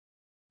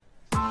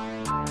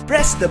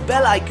press the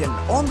bell icon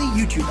on the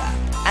YouTube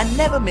app and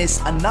never miss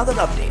another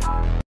update.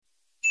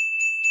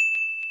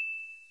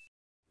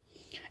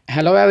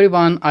 Hello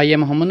everyone, I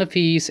am Mohammad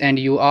Nafis and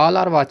you all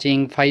are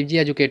watching 5G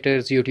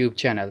Educators YouTube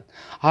channel।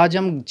 आज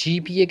हम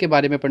GPA के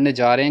बारे में पढ़ने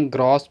जा रहे हैं,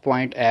 gross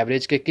point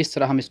average के किस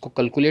तरह हम इसको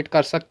कैलकुलेट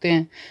कर सकते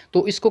हैं।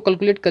 तो इसको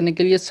कैलकुलेट करने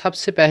के लिए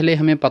सबसे पहले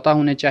हमें पता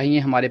होने चाहिए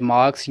हमारे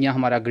मार्क्स या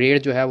हमारा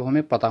ग्रेड जो है वो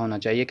हमें पता होना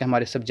चाहिए कि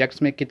हमारे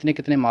सब्जेक्ट्स में कितने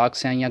कितने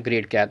मार्क्स हैं या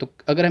ग्रेड क्या है। तो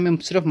अगर हमें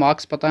सिर्फ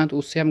मार्क्स पता है तो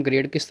उससे हम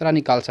ग्रेड किस तरह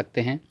निकाल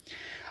सकते हैं।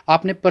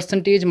 आपने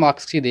परसेंटेज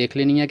मार्क्स की देख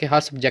लेनी है कि हर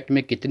सब्जेक्ट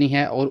में कितनी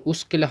है और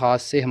उसके लिहाज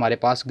से हमारे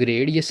पास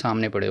ग्रेड ये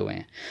सामने पड़े हुए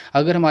हैं।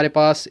 अगर हमारे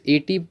पास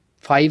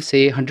 85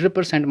 से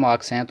 100%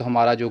 मार्क्स हैं तो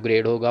हमारा जो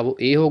ग्रेड होगा वो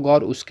ए होगा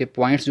और उसके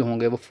पॉइंट्स जो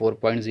होंगे वो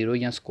 4.0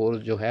 या स्कोर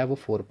जो है वो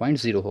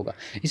 4.0 होगा।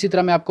 इसी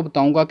तरह मैं आपको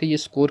बताऊंगा कि ये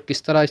स्कोर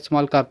किस तरह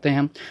इस्तेमाल करते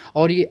हैं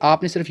और ये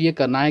आपने सिर्फ ये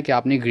करना है कि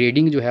आपने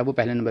ग्रेडिंग जो है वो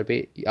पहले नंबर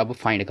पे अब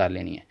फाइंड कर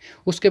लेनी है।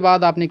 उसके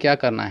बाद आपने क्या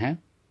करना है,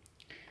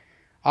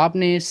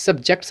 आपने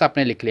सब्जेक्ट्स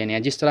आपने लिख लेने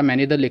हैं। जिस तरह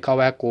मैंने इधर लिखा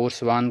हुआ है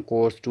course 1,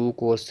 course 2,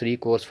 course 3,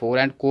 course 4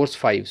 and course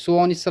 5 so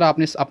on. इस तरह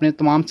आपने अपने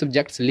तमाम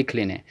सब्जेक्ट्स लिख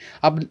लेने हैं।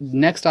 अब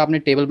नेक्स्ट आपने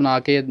टेबल बना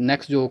के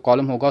नेक्स्ट जो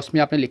कॉलम होगा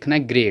उसमें आपने लिखना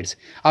है ग्रेड्स।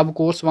 अब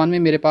कोर्स 1 में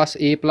मेरे पास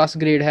A+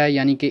 ग्रेड है,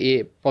 यानी कि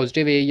ए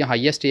पॉजिटिव ए या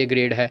हाईएस्ट ए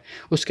ग्रेड है।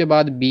 उसके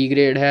बाद B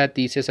ग्रेड है,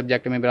 तीसरे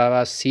सब्जेक्ट में मेरे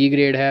पास C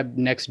ग्रेड है,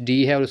 नेक्स्ट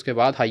D है और उसके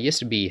बाद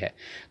हाईएस्ट B है।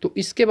 तो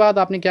इसके बाद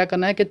आपने क्या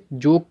करना है कि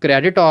जो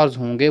क्रेडिट आवर्स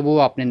होंगे वो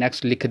आपने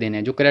नेक्स्ट लिख देने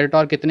हैं। जो क्रेडिट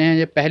आवर कितने हैं,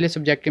 ये पहले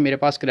सब्जेक्ट के मेरे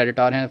पास क्रेडिट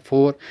आवर हैं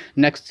 4,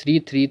 नेक्स्ट 3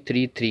 3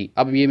 3 3।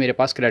 अब ये मेरे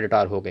पास क्रेडिट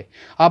आवर हो गए।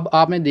 अब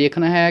आपने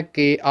देखना है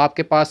कि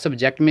आपके पास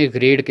सब्जेक्ट में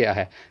ग्रेड क्या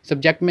है।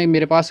 सब्जेक्ट में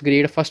मेरे पास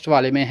ग्रेड फर्स्ट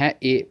वाले में है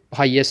ए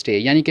हाईएस्ट ए,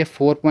 यानी कि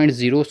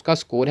 4.0 उसका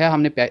स्कोर है।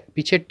 हमने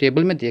पीछे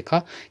टेबल में देखा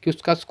कि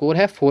उसका स्कोर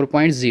है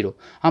 4.0।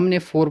 हमने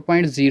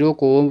 4.0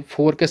 को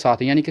 4 के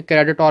साथ यानी कि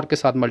क्रेडिट आवर के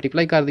साथ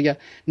मल्टीप्लाई कर दिया।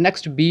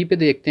 नेक्स्ट बी पे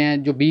देखते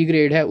हैं, जो बी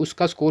ग्रेड है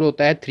उसका स्कोर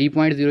होता है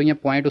 3.0 या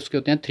पॉइंट उसके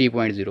होते हैं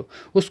 3.0,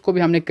 उसको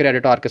भी हमने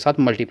क्रेडिट आवर के साथ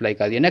मल्टीप्लाई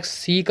कर दिया। नेक्स्ट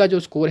सी का जो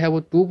स्कोर है वो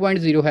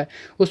 2.0 है,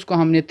 उसको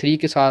हमने 3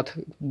 के साथ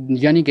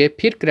यानी कि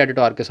फिर क्रेडिट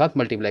आवर के साथ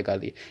मल्टीप्लाई कर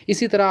दिया।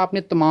 इसी तरह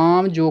आपने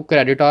तमाम जो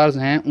क्रेडिट आवर्स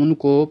हैं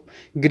उनको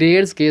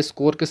ग्रेड्स के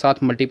स्कोर के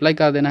साथ मल्टीप्लाई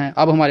कर देना है।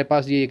 अब हमारे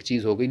पास ये एक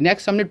चीज़ हो गई।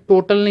 नेक्स्ट हमने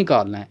टोटल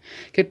निकालना है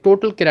कि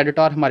टोटल क्रेडिट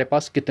आवर हमारे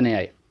पास कितने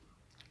आए।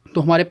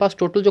 तो हमारे पास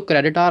टोटल जो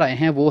क्रेडिट आवर आए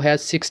हैं वो है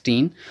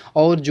 16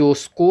 और जो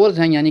स्कोर्स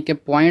हैं यानी कि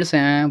पॉइंट्स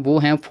हैं वो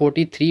हैं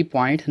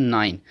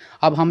 43.9।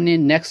 अब हमने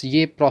नेक्स्ट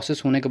ये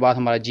प्रोसेस होने के बाद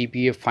हमारा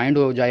GPA फाइंड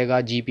हो जाएगा।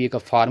 GPA का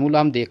फार्मूला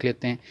हम देख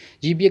लेते हैं।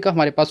 GPA का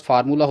हमारे पास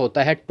फार्मूला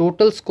होता है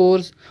टोटल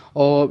स्कोर्स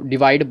और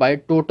divide by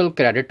total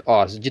credit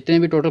hours. जितने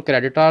भी टोटल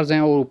क्रेडिट आवर्स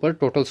हैं और ऊपर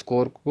टोटल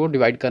स्कोर को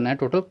डिवाइड करना है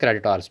टोटल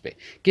क्रेडिट आवर्स पे।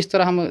 किस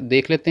तरह हम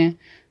देख लेते हैं,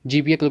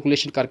 GPA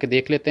कैलकुलेशन करके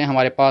देख लेते हैं।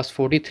 हमारे पास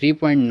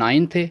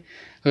 43.9 थे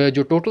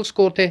जो टोटल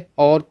स्कोर थे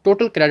और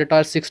टोटल क्रेडिट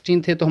आवर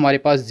 16 थे, तो हमारे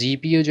पास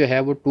GPA जो है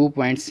वो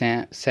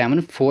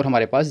 2.74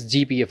 हमारे पास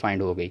GPA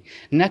फाइंड हो गई।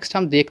 नेक्स्ट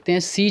हम देखते हैं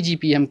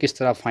CGPA हम किस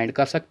तरह फाइंड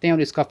कर सकते हैं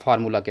और इसका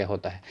फार्मूला क्या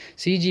होता है।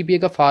 CGPA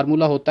का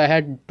फार्मूला होता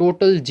है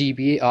टोटल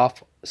GPA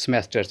ऑफ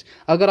सेमेस्टर्स।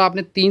 अगर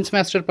आपने 3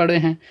 सेमेस्टर पढ़े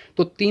हैं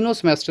तो तीनों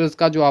सेमेस्टर्स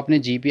का जो आपने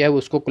GPA है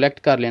उसको कलेक्ट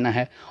कर लेना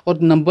है और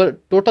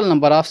टोटल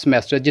नंबर ऑफ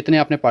सेमेस्टर जितने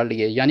आपने पढ़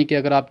लिए, यानी कि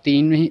अगर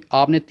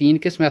आपने 3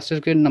 के सेमेस्टर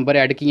के नंबर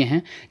ऐड किए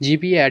हैं,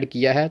 GPA ऐड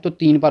किया है, तो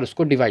 3 बार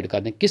उसको डिवाइड कर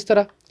दें। किस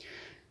तरह,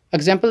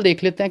 एग्जाम्पल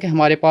देख लेते हैं कि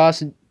हमारे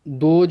पास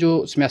 2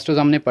 जो सेमेस्टर्स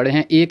हमने पढ़े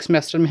हैं, एक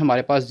सेमेस्टर में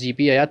हमारे पास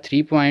GPA आया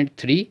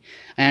 3.3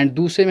 एंड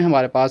दूसरे में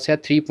हमारे पास है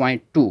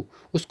 3.2।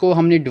 उसको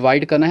हमने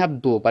डिवाइड करना है अब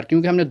 2 पर,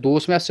 क्योंकि हमने 2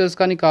 सेमेस्टर्स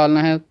का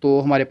निकालना है। तो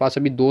हमारे पास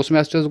अभी 2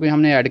 सेमेस्टर्स को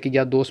हमने ऐड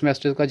किया, 2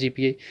 सेमेस्टर्स का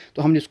GPA,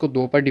 तो हमने इसको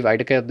 2 पर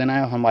डिवाइड कर देना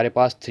है और हमारे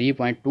पास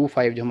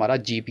 3.25 जो हमारा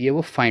GPA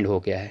वो फाइंड हो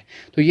गया है।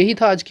 तो यही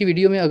था आज की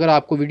वीडियो में। अगर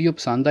आपको वीडियो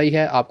पसंद आई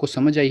है, आपको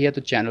समझ आई है,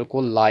 तो चैनल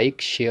को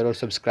लाइक, शेयर और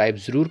सब्सक्राइब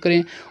ज़रूर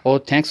करें।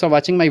 और thanks for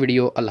watching my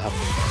video. अल्लाह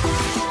हाफ़िज़।